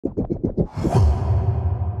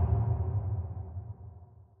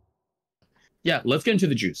Yeah, let's get into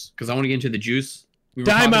the juice because I want to get into the juice. We were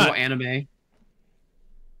talking Daima. about anime.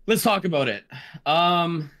 Let's talk about it.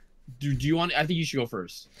 Um, do you want? I think you should go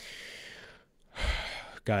first.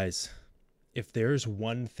 Guys, if there's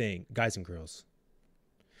one thing, guys and girls,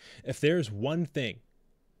 if there's one thing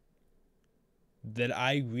that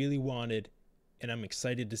I really wanted and I'm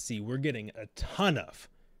excited to see, we're getting a ton of.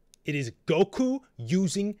 It is Goku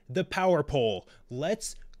using the power pole.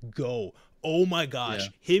 Let's go. Oh my Yeah, gosh.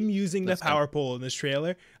 Him using the let's go. power pole in this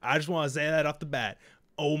trailer. I just want to say that off the bat.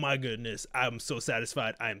 Oh my goodness. I'm so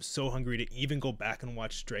satisfied. I am so hungry to even go back and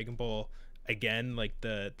watch Dragon Ball again, like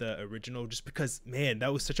the original, just because, man,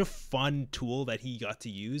 that was such a fun tool that he got to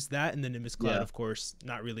use. That and the Nimbus Cloud, Yeah, of course,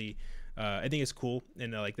 not really. I think it's cool,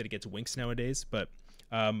 and I like that it gets winks nowadays, but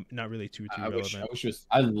not really too I relevant. wish it was.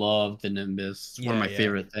 I love the Nimbus. It's one of Yeah, my yeah.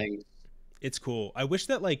 favorite things. It's cool. I wish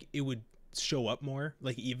that like it would show up more.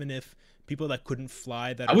 Like even if people that couldn't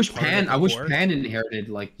fly that I are wish part of Pan. the I wish core. Pan inherited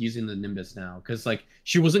like using the Nimbus now because like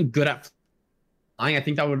she wasn't good at flying. I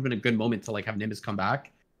think that would have been a good moment to like have Nimbus come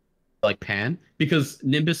back, like Pan, because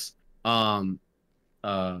um,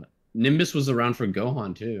 Nimbus was around for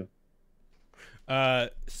Gohan too.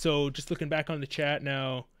 So just looking back on the chat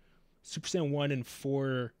now, Super Saiyan 1 and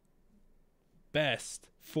 4 best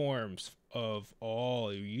forms of all.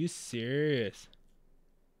 Are you serious?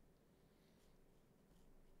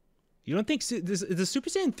 You don't think the Super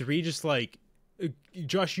Saiyan 3 just like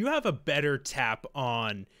Josh, you have a better tap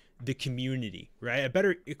on the community, right?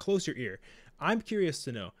 A closer ear. I'm curious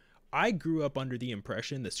to know. I grew up under the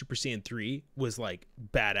impression that Super Saiyan 3 was like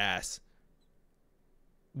badass.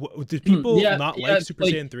 Did people Yeah, not yeah, like Super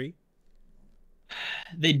like Saiyan 3?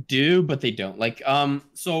 they do, but they don't.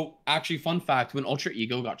 So actually, fun fact: when Ultra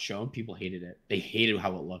Ego got shown, people hated it. They hated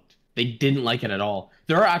how it looked. They didn't like it at all.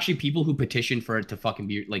 There are actually people who petitioned for it to fucking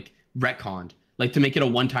be like retconned, like to make it a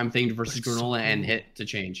one-time thing But versus it's so Granola and cool. hit to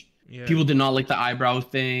change. Yeah. People did not like the eyebrow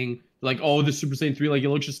thing. Like, oh, the Super Saiyan 3, like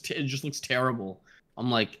it just looks terrible. I'm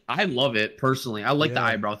like, I love it personally. I like the Yeah.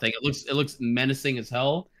 eyebrow thing. It looks menacing as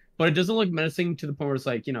hell, but it doesn't look menacing to the point where it's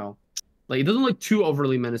like, like it doesn't look too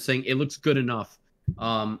overly menacing. It looks good enough.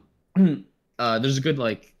 Um, there's a good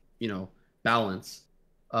balance.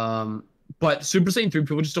 Um, but Super Saiyan 3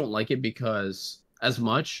 people just don't like it because as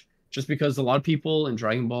much, just because a lot of people in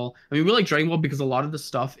Dragon Ball, I mean, we like Dragon Ball because a lot of the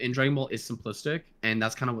stuff in Dragon Ball is simplistic, and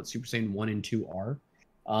that's kind of what Super Saiyan 1 and 2 are.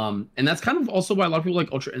 And that's kind of also why a lot of people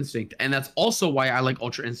like Ultra Instinct, and that's also why I like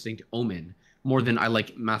Ultra Instinct Omen more than I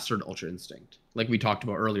like Mastered Ultra Instinct, like we talked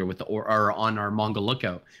about earlier with the or on our manga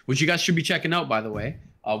lookout, which you guys should be checking out, by the way.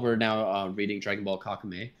 We're now reading Dragon Ball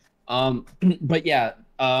Kakame. But yeah,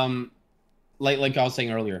 like I was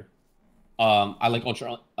saying earlier, I like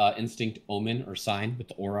Ultra Instinct Omen or Sign with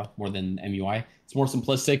the aura more than MUI. It's more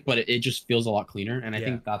simplistic, but it just feels a lot cleaner, and I Yeah.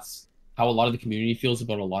 think that's how a lot of the community feels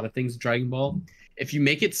about a lot of things in Dragon Ball. If you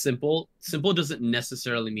make it simple, simple doesn't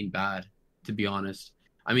necessarily mean bad, to be honest.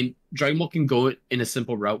 I mean, Dragon Ball can go in a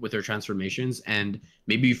simple route with their transformations, and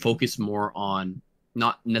maybe focus more on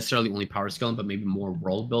not necessarily only power scaling, but maybe more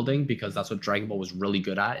world building because that's what Dragon Ball was really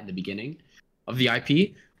good at in the beginning of the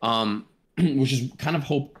IP. Which is kind of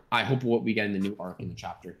I hope what we get in the new arc in the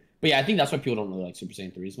chapter. But yeah, I think that's why people don't really like Super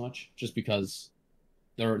Saiyan 3 as much, just because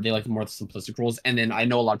they like more simplistic roles. And then I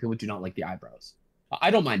know a lot of people do not like the eyebrows.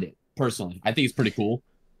 I don't mind it personally. I think it's pretty cool.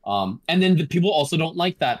 And then the people also don't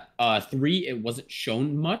like that 3 it wasn't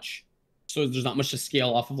shown much. So there's not much to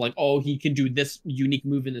scale off of like, oh, he can do this unique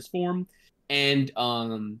move in this form. And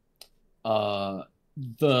uh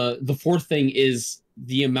the fourth thing is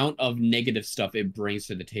the amount of negative stuff it brings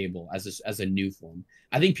to the table as a new form.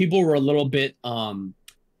 I think people were a little bit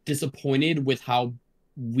disappointed with how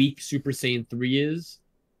weak Super Saiyan 3 is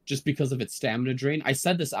just because of its stamina drain. I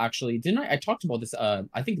said this actually, didn't I? I talked about this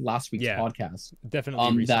I think last week's Yeah. podcast.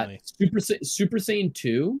 Definitely That recently. Super Saiyan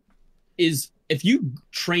 2 is if you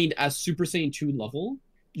trained as Super Saiyan 2 level,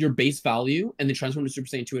 your base value, and then transformed to Super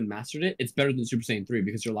Saiyan 2 and mastered it, it's better than Super Saiyan 3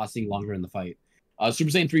 because you're lasting longer in the fight.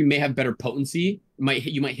 Super Saiyan 3 may have better potency.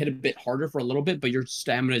 You might hit a bit harder for a little bit, but your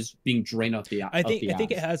stamina is being drained out the I think it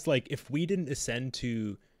ass. has like if we didn't ascend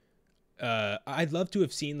to I'd love to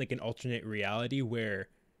have seen like an alternate reality where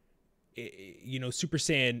Super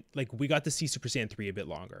Saiyan, like we got to see Super Saiyan 3 a bit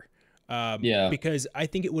longer. Yeah, Because I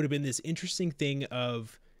think it would have been this interesting thing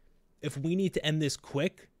of if we need to end this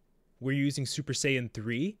quick, we're using Super Saiyan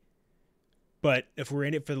 3, but if we're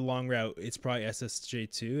in it for the long route, it's probably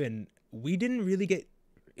SSJ2. And we didn't really get,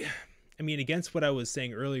 I mean, against what I was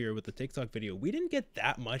saying earlier with the TikTok video, we didn't get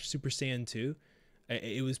that much Super Saiyan 2.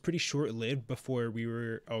 It was pretty short lived before we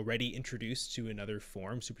were already introduced to another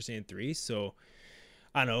form, Super Saiyan 3. So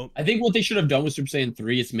I don't know. I think what they should have done with Super Saiyan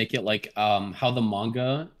 3 is make it like how the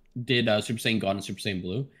manga did Super Saiyan God and Super Saiyan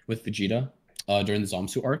Blue with Vegeta during the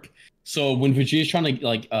Zomsu arc. So when Vegeta's trying to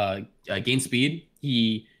like gain speed,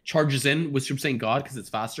 he charges in with Super Saiyan God because it's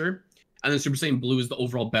faster, and then Super Saiyan Blue is the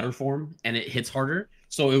overall better form and it hits harder.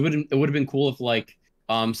 So it would have been cool if like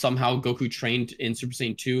somehow Goku trained in Super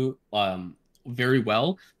Saiyan 2 very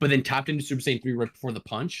well, but then tapped into Super Saiyan 3 right before the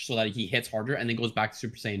punch so that he hits harder and then goes back to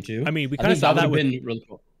Super Saiyan 2. I mean, we I kind of think saw that would that have with been really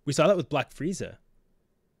cool. we saw that with Black Frieza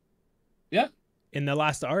Yeah. in the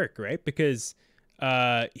last arc, right? Because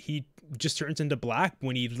he just turns into black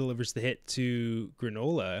when he delivers the hit to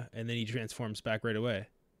Granola, and then he transforms back right away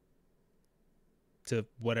to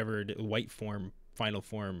whatever white form, final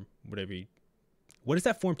form, whatever. What is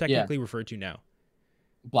that form technically referred to now?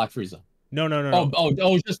 Black Frieza. No.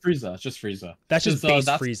 Just Frieza. Just Frieza. That's just base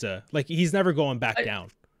Frieza. Like he's never going back down.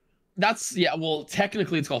 That's well,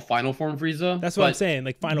 technically it's called Final Form Frieza. That's what I'm saying.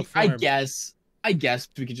 Like final form. I guess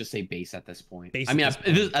we could just say base at this point. Base I mean,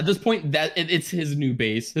 at this point, that it's his new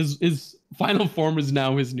base. His final form is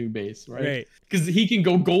now his new base, right? Because he can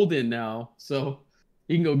go golden now, so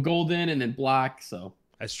he can go golden and then black. So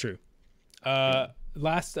that's true.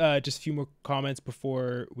 Last, just a few more comments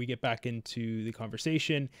before we get back into the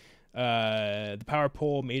conversation. The power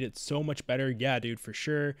pole made it so much better. Yeah, dude, for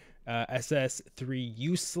sure. SS3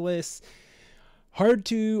 useless. Hard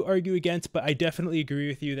to argue against, but I definitely agree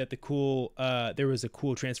with you that there was a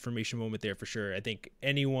cool transformation moment there for sure. I think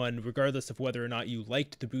anyone, regardless of whether or not you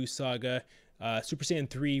liked the Boo saga, Super Saiyan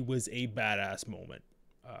 3 was a badass moment,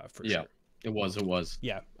 for sure. It was.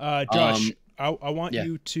 Yeah. Josh, I want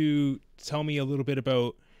you to tell me a little bit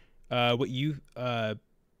about what you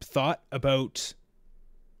thought about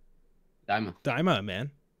Daima,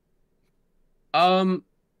 man.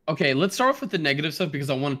 Okay, let's start off with the negative stuff because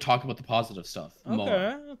I want to talk about the positive stuff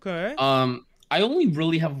more. Okay. I only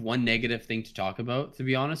really have one negative thing to talk about, to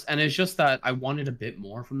be honest, and it's just that I wanted a bit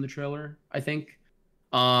more from the trailer, I think.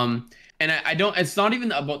 And I don't. It's not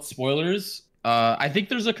even about spoilers. I think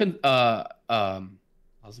there's a I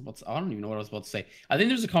don't even know what I was about to say. I think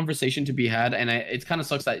there's a conversation to be had, and it kind of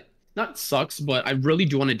sucks that not sucks, but I really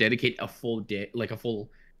do want to dedicate a full day, like a full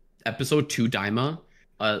episode to Daima,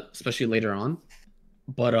 especially later on.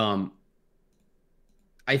 But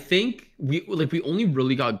I think we only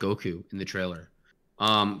really got Goku in the trailer,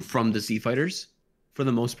 from the Z Fighters, for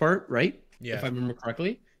the most part, right? Yeah. If I remember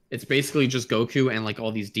correctly, it's basically just Goku and like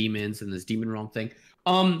all these demons and this demon realm thing.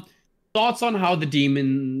 Thoughts on how the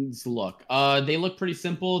demons look? They look pretty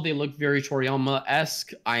simple. They look very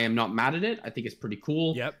Toriyama-esque. I am not mad at it. I think it's pretty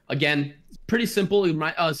cool. Yep. Again, pretty simple.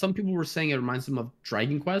 Some people were saying it reminds them of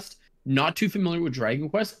Dragon Quest. Not too familiar with Dragon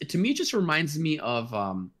Quest. To me, it just reminds me of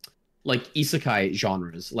like isekai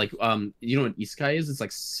genres. Like you know what isekai is? It's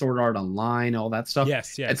like Sword Art Online, all that stuff.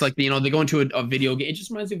 Yes. It's like, you know, they go into a video game. It just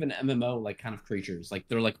reminds me of an MMO like kind of creatures. Like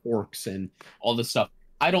they're like orcs and all this stuff.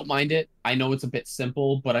 I don't mind it. I know it's a bit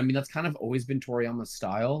simple, but I mean that's kind of always been Toriyama's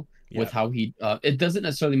style with how he. It doesn't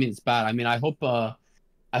necessarily mean it's bad. I mean, I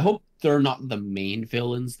hope they're not the main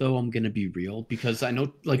villains, though. I'm gonna be real, because I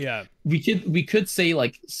know like we could say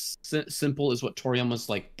like simple is what Toriyama's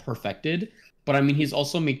like perfected, but I mean he's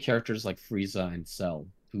also made characters like Frieza and Cell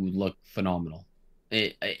who look phenomenal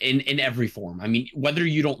in every form. I mean, whether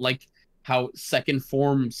you don't like how second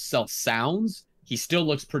form Cell sounds, he still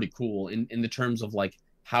looks pretty cool in the terms of like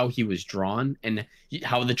how he was drawn and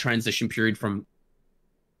how the transition period from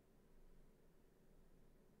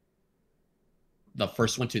the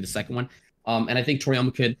first one to the second one. And I think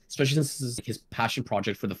Toriyama could, especially since this is his passion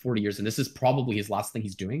project for the 40 years, and this is probably his last thing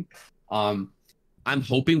he's doing. I'm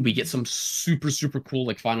hoping we get some super, super cool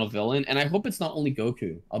like final villain. And I hope it's not only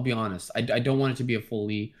Goku. I'll be honest. I don't want it to be a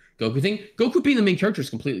fully Goku thing. Goku being the main character is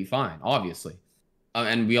completely fine, obviously.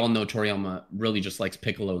 And we all know Toriyama really just likes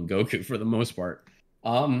Piccolo and Goku for the most part.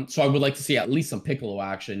 So I would like to see at least some Piccolo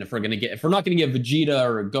action. If we're not gonna get Vegeta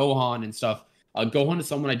or Gohan and stuff, Gohan is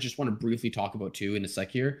someone I just want to briefly talk about too in a sec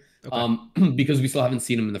here, because we still haven't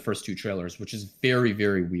seen him in the first two trailers, which is very,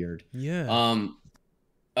 very weird. Yeah.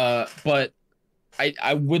 But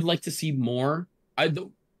I would like to see more. I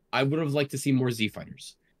would have liked to see more Z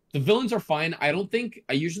Fighters. The villains are fine. I don't think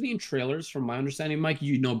usually in trailers, from my understanding, Mike,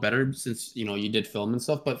 you know better since you know you did film and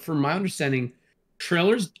stuff. But from my understanding,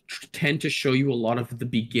 trailers tend to show you a lot of the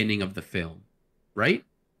beginning of the film, right?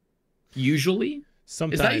 Usually. Is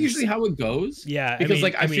that Sometimes. usually how it goes? Yeah, Because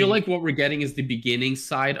like I feel like what we're getting is the beginning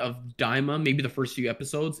side of Daima, maybe the first few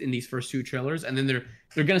episodes in these first two trailers, and then they're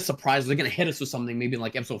gonna surprise, they're gonna hit us with something maybe in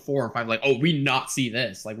like episode 4 or 5, like, oh, we not see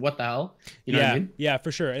this, like what the hell, you know what I mean? Yeah,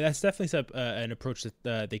 for sure. That's definitely an approach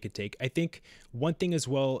that they could take. I think one thing as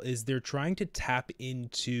well is they're trying to tap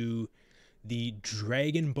into the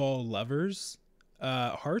Dragon Ball lovers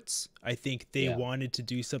hearts. I think they wanted to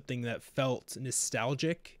do something that felt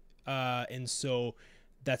nostalgic, and so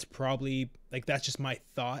that's probably like, that's just my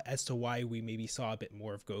thought as to why we maybe saw a bit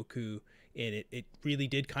more of Goku, and it really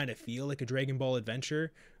did kind of feel like a Dragon Ball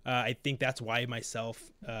adventure. I think that's why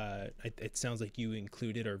myself, it sounds like you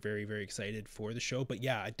included, are very, very excited for the show. But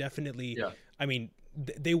yeah, definitely. Yeah. I mean,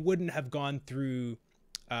 they wouldn't have gone through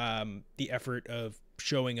the effort of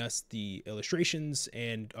showing us the illustrations,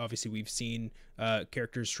 and obviously we've seen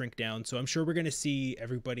characters shrink down. So I'm sure we're going to see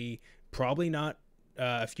everybody, probably not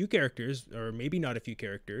a few characters, or maybe not a few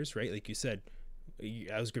characters, right? Like you said,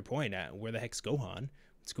 that was a good point. Where the heck's Gohan?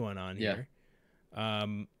 What's going on here?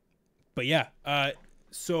 But yeah,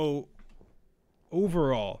 so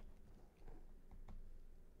overall,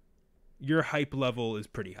 your hype level is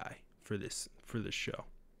pretty high for this show.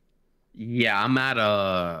 Yeah, I'm at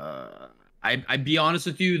I'd be honest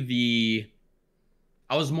with you,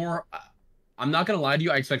 I'm not gonna lie to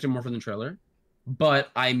you, I expected more from the trailer, but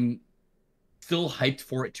I'm still hyped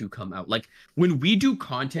for it to come out. Like, when we do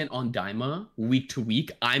content on Daima week to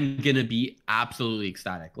week, I'm gonna be absolutely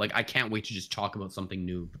ecstatic. Like, I can't wait to just talk about something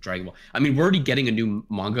new with Dragon Ball. I mean, we're already getting a new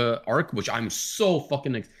manga arc, which I'm so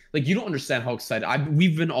fucking like, you don't understand how excited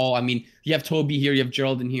we've been all. I mean, you have Toby here, you have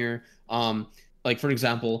Gerald in here. Like, for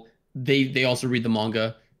example, they also read the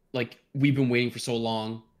manga. Like, we've been waiting for so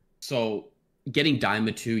long. So getting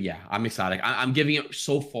Daima 2, yeah, I'm excited. I'm giving it,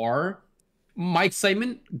 so far, my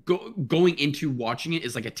excitement going into watching it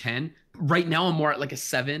is like a 10. Right now, I'm more at like a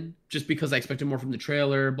 7, just because I expected more from the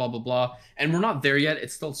trailer, blah, blah, blah. And we're not there yet.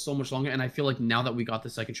 It's still so much longer. And I feel like now that we got the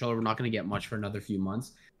second trailer, we're not going to get much for another few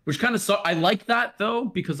months, which kind of I like that, though,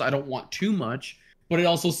 because I don't want too much. But it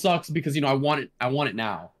also sucks because, you know, I want it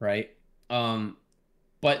now, right?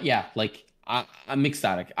 But yeah, like, I'm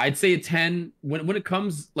ecstatic. I'd say a 10 when it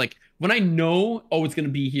comes, like, when I know, oh, it's going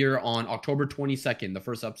to be here on October 22nd, the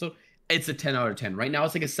first episode. It's a 10 out of 10. Right now,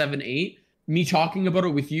 it's like a 7, 8. Me talking about it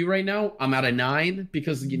with you right now, I'm at a 9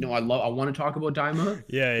 because, you know, I want to talk about Daima.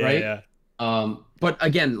 Yeah. But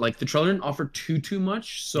again, like, the trailer didn't offer too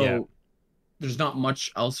much, so there's not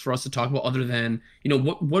much else for us to talk about other than, you know,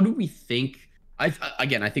 what do we think? I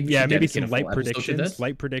think we should maybe some light predictions.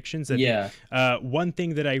 Light predictions. One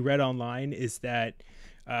thing that I read online is that,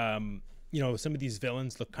 you know, some of these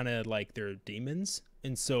villains look kind of like they're demons.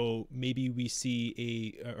 And so maybe we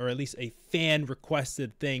see or at least a fan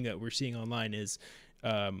requested thing that we're seeing online is,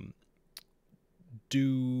 my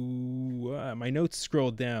notes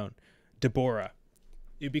scrolled down, Deborah.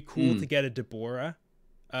 It'd be cool to get a Deborah.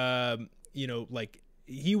 You know, like,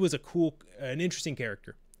 he was an interesting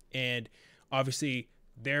character, and obviously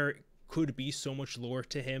there could be so much lore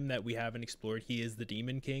to him that we haven't explored. He is the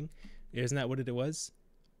Demon King. Isn't that what it was?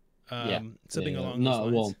 Something along those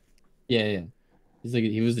lines. Well, yeah. He's like,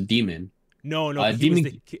 he was a demon. No, he was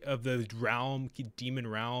of the realm, demon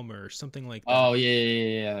realm, or something like that. Oh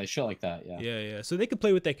yeah, shit like that. Yeah. So they could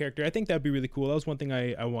play with that character. I think that'd be really cool. That was one thing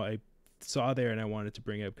I saw there and I wanted to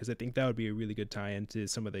bring up, because I think that would be a really good tie-in to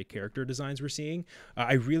some of the character designs we're seeing.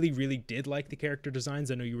 I really, really did like the character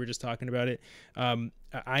designs. I know you were just talking about it. I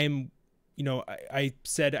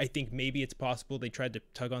said I think maybe it's possible they tried to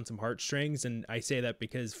tug on some heartstrings, and I say that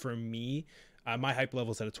because for me, my hype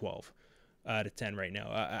level's at a 12 out of 10 right now.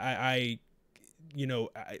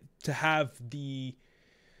 To have the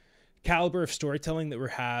caliber of storytelling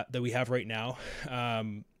that we have right now,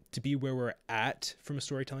 to be where we're at from a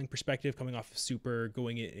storytelling perspective, coming off of Super,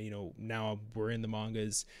 going in, you know, now we're in the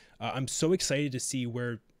mangas. I'm so excited to see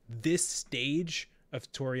where this stage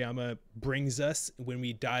of Toriyama brings us when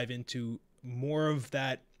we dive into more of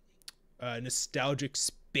that nostalgic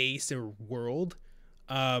space or world.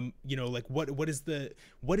 You know, like, what is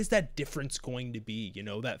that difference going to be, you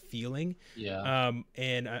know, that feeling?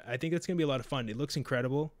 And I think that's gonna be a lot of fun. It looks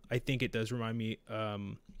incredible. I think it does remind me,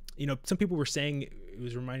 you know, some people were saying it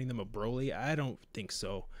was reminding them of Broly. I don't think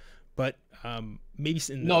so, but maybe there's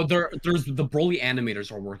the Broly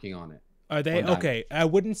animators are working on it. Are they? Okay. I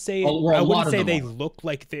wouldn't say they look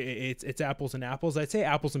like it's apples and apples. I'd say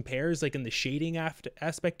apples and pears, like in the shading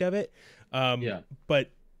aspect of it.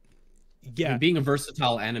 But yeah, and being a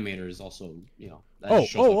versatile animator is also, you know,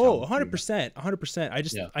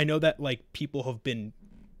 100%. I know that, like, people have been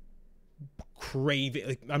craving,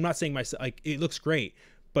 like, I'm not saying myself, like, it looks great,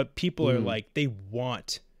 but people are like, they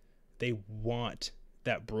want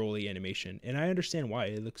that Broly animation, and I understand why.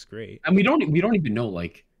 It looks great. And we don't even know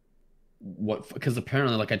like what, because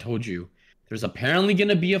apparently, like I told you, there's apparently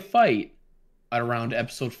gonna be a fight at around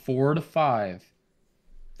episode 4 to 5.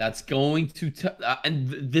 That's going to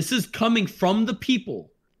this is coming from the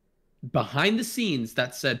people behind the scenes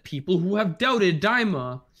that said people who have doubted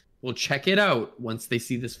Daima will check it out once they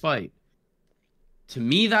see this fight. To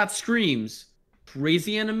me, that screams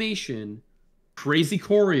crazy animation, crazy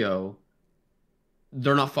choreo.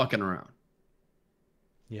 They're not fucking around.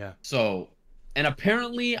 Yeah. So, and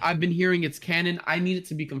apparently I've been hearing it's canon. I need it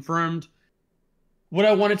to be confirmed. Would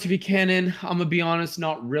I want it to be canon? I'm gonna be honest,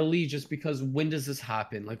 not really, just because when does this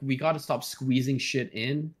happen? Like, we gotta stop squeezing shit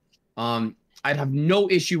in. I'd have no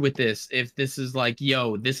issue with this if this is like,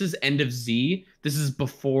 yo, this is end of Z. This is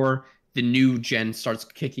before the new gen starts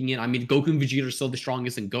kicking in. I mean, Goku and Vegeta are still the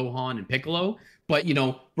strongest, and Gohan and Piccolo. But, you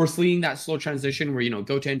know, we're seeing that slow transition where, you know,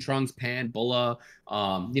 Goten, Trunks, Pan, Bulla,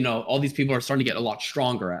 you know, all these people are starting to get a lot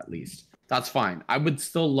stronger, at least. That's fine. I would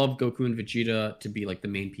still love Goku and Vegeta to be, like, the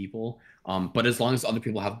main people. But as long as other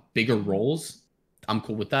people have bigger roles, I'm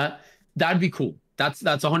cool with that. That'd be cool. That's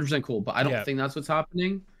 100% cool. But I don't think that's what's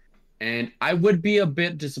happening. And I would be a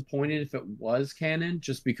bit disappointed if it was canon,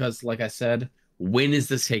 just because, like I said, when is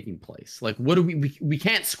this taking place? Like, what do we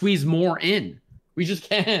can't squeeze more in. We just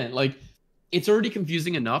can't. Like, it's already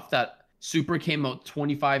confusing enough that Super came out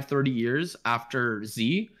 25, 30 years after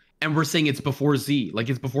Z, and we're saying it's before Z. Like,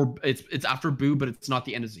 it's after Boo, but it's not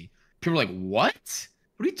the end of Z. People are like, what?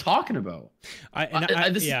 What are you talking about?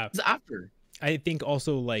 This is after. I think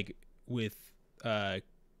also, like, with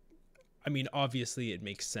I mean, obviously it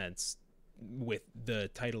makes sense with the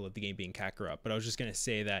title of the game being Kakarot, but I was just going to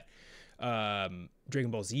say that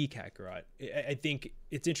Dragon Ball Z Kakarot, I think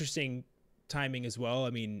it's interesting timing as well.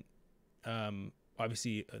 I mean,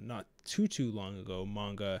 obviously not too long ago,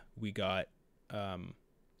 manga, we got,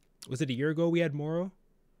 was it a year ago we had Moro?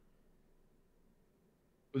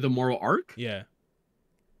 The Moro arc? Yeah.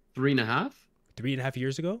 3.5? 3.5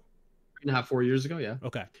 years ago? 3.5, 4 years ago, yeah.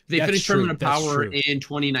 Okay. They finished Tournament of Power in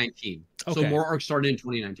 2019. Okay. So more arcs started in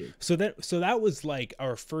 2019. So that was like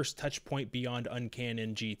our first touch point beyond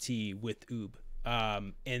Uncanon GT with Oob.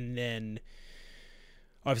 And then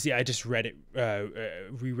obviously I just read it,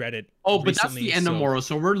 reread it. Oh, but that's the end of Moro.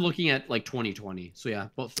 So we're looking at like 2020. So yeah,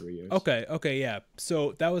 about 3 years. Okay, yeah.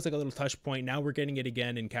 So that was like a little touch point. Now we're getting it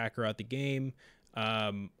again in Kakarot the game.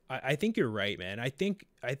 I think you're right, man. I think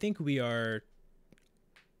we are.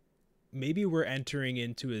 Maybe we're entering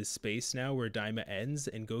into a space now where Daima ends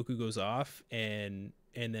and Goku goes off, and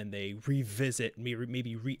then they revisit,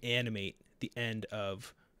 maybe reanimate the end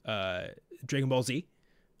of Dragon Ball Z,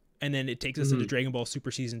 and then it takes us into Dragon Ball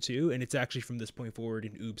Super Season 2, and it's actually from this point forward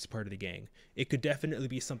in Oob's part of the gang. It could definitely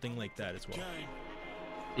be something like that as well.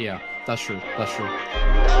 Yeah, that's true. That's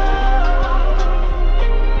true.